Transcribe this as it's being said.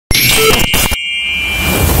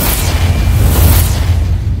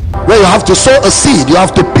have to sow a seed, you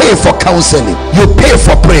have to pay for counseling, you pay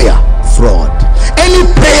for prayer. Fraud. Any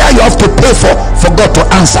prayer you have to pay for God to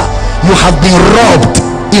answer, you have been robbed.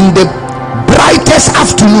 In the brightest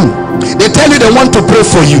afternoon, they tell you they want to pray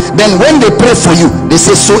for you, then when they pray for you, they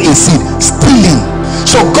say sow a seed. Stealing.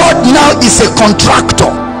 So God now is a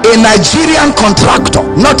contractor, a Nigerian contractor,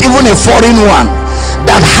 not even a foreign one,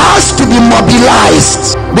 that has to be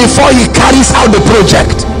mobilized before he carries out the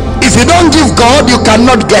project. If you don't give God, you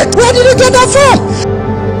cannot get. Where did you get that from?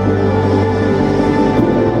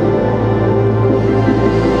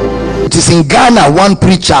 It is in Ghana, one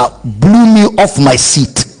preacher blew me off my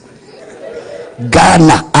seat.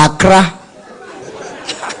 Ghana, Accra.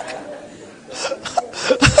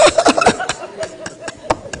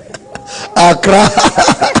 Accra.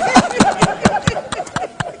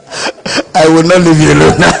 I will not leave you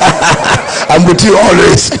alone. I'm with you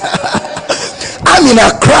always. I'm in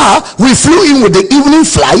Accra. We flew in with the evening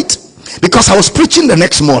flight because I was preaching the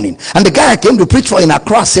next morning, and the guy I came to preach for in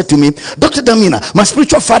Accra said to me, Dr. Damina, my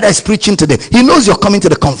spiritual father is preaching today. He knows you're coming to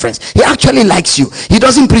the conference. He actually likes you. He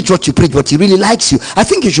doesn't preach what you preach, but he really likes you. I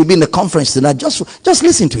think you should be in the conference tonight. Just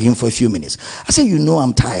listen to him for a few minutes. I said,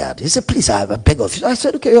 I'm tired. He said, please, I beg of you. I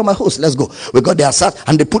said, okay, you're my host, let's go. We got there, sat,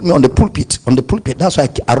 and they put me on the pulpit. That's why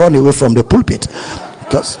I run away from the pulpit,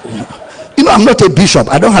 because I'm not a bishop.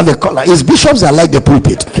 I don't have a collar. It's bishops that like the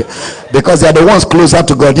pulpit, okay? Because they're the ones closer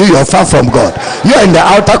to God. You're far from God. You're in the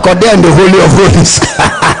outer court, they're in the Holy of Holies.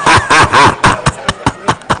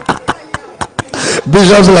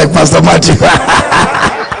 Bishops like Pastor Matthew.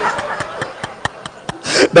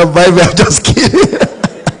 The Bible, I'm just kidding.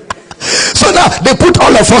 So now they put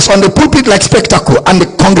all of us on the pulpit like spectacle, and the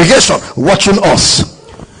congregation watching us.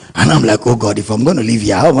 And I'm like, oh God, if I'm going to live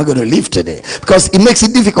here, how am I going to live today? Because it makes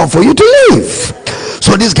it difficult for you to live.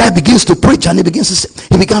 So this guy begins to preach, and he began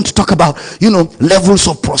to talk about, levels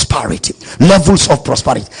of prosperity. Levels of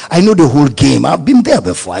prosperity. I know the whole game. I've been there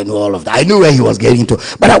before. I know all of that. I knew where he was getting to.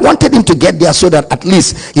 But I wanted him to get there so that at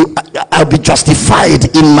least I'll be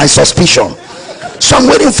justified in my suspicion. So I'm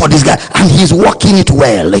waiting for this guy, and he's working it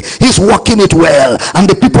well. He's working it well, and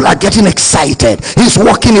the people are getting excited. He's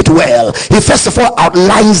working it well. He first of all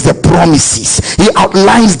outlines the promises. He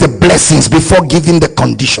outlines the blessings before giving the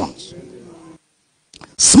conditions.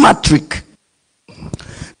 Smart trick.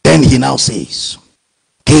 Then he now says,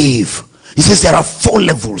 he says there are 4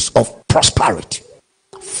 levels of prosperity.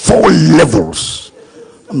 4 levels.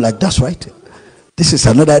 I'm like, that's right. This is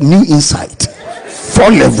another new insight.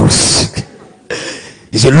 4 levels.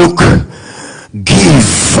 He said, look,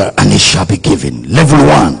 give and it shall be given. Level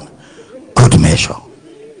 1, good measure.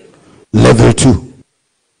 Level 2,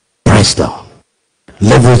 press down.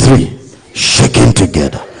 Level 3, shaking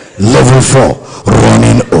together. Level 4,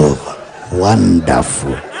 running over.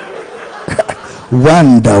 Wonderful.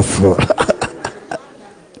 Wonderful.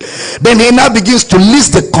 Then he now begins to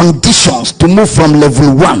list the conditions to move from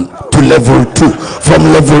level 1 to level 2.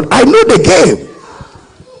 I know the game.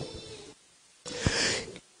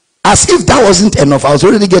 As if that wasn't enough, I was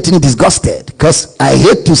already getting disgusted, because I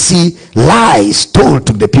hate to see lies told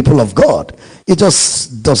to the people of God. It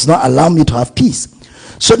just does not allow me to have peace.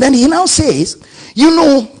 So then he now says,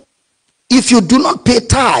 if you do not pay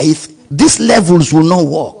tithe, these levels will not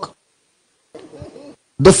work.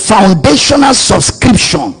 The foundational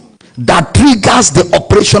subscription that triggers the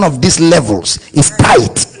operation of these levels is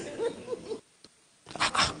tithe.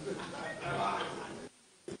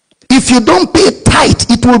 If you don't pay tithe,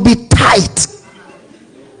 it will be tight.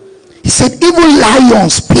 He said, even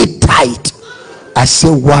lions pay tithe. I say,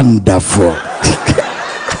 wonderful.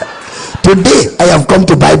 Today, I have come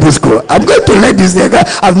to Bible school. I'm going to let this nigga.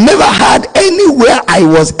 I've never heard anywhere I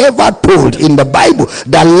was ever told in the Bible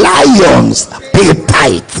that lions pay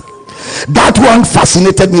tithe. That one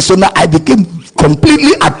fascinated me, so now I became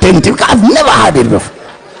completely attentive. I've never heard it before.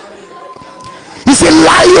 He said,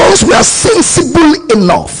 lions were sensible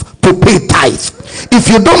enough to pay tithe. If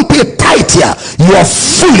you don't pay tithe here, you are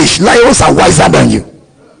foolish. Lions are wiser than you.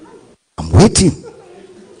 I'm waiting.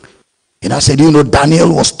 And I said,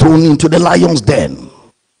 Daniel was thrown into the lion's den.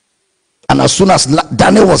 And as soon as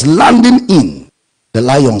Daniel was landing in, the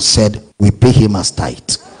lion said, we pay him as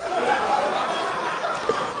tithe.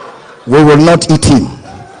 We will not eat him.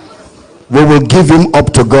 We will give him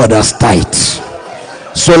up to God as tithe.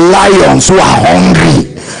 So lions who are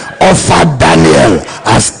hungry offered Daniel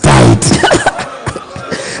as tithe.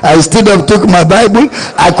 I stood up, took my Bible.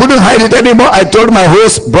 I couldn't hide it anymore. I told my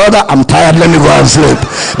host, brother, I'm tired, let me go and sleep.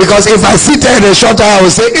 Because if I sit there in a short time, I will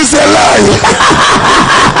say, it's a lie.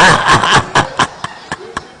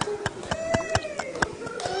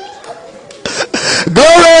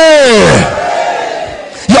 Glory.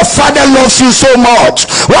 Your Father loves you so much.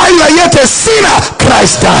 While you are yet a sinner,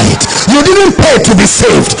 Christ died. You didn't pay to be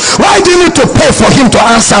saved. Why do you need to pay for him to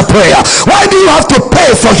answer prayer? Why do you have to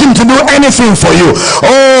pay for him to do anything for you?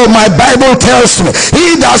 Oh, my Bible tells me,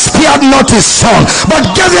 he that spared not his son, but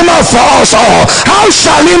gave him up for us all, how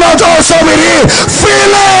shall he not also with him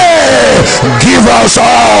freely give us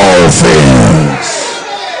all things?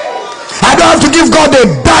 I don't have to give God a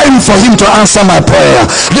dime for him to answer my prayer.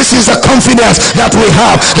 This is the confidence that we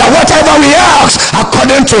have, that whatever we ask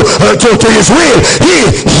according to his will,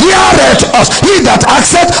 he heareth us. He that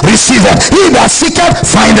asketh, receiveth. He that seeketh,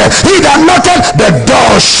 findeth. He that knocketh, the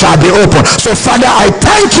door shall be open. So Father, I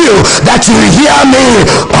thank you that you hear me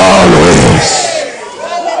always.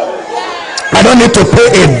 I don't need to pay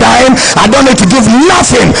a dime. I don't need to give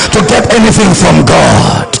nothing to get anything from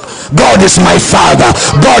God. God is my father.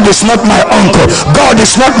 God is not my uncle. God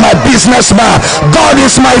is not my businessman. God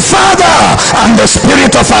is my father. And the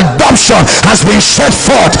spirit of adoption has been shed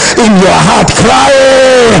forth in your heart,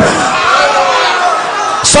 crying.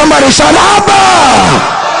 Somebody shout, Abba.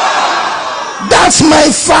 That's my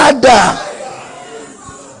father.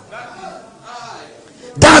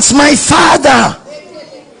 That's my father.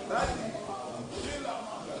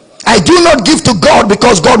 I do not give to God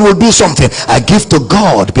because God will do something. I give to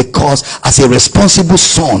God because as a responsible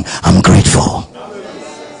son, I'm grateful.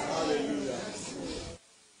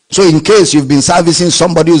 So in case you've been servicing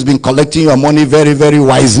somebody who's been collecting your money very, very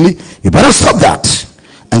wisely, you better stop that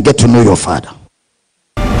and get to know your father.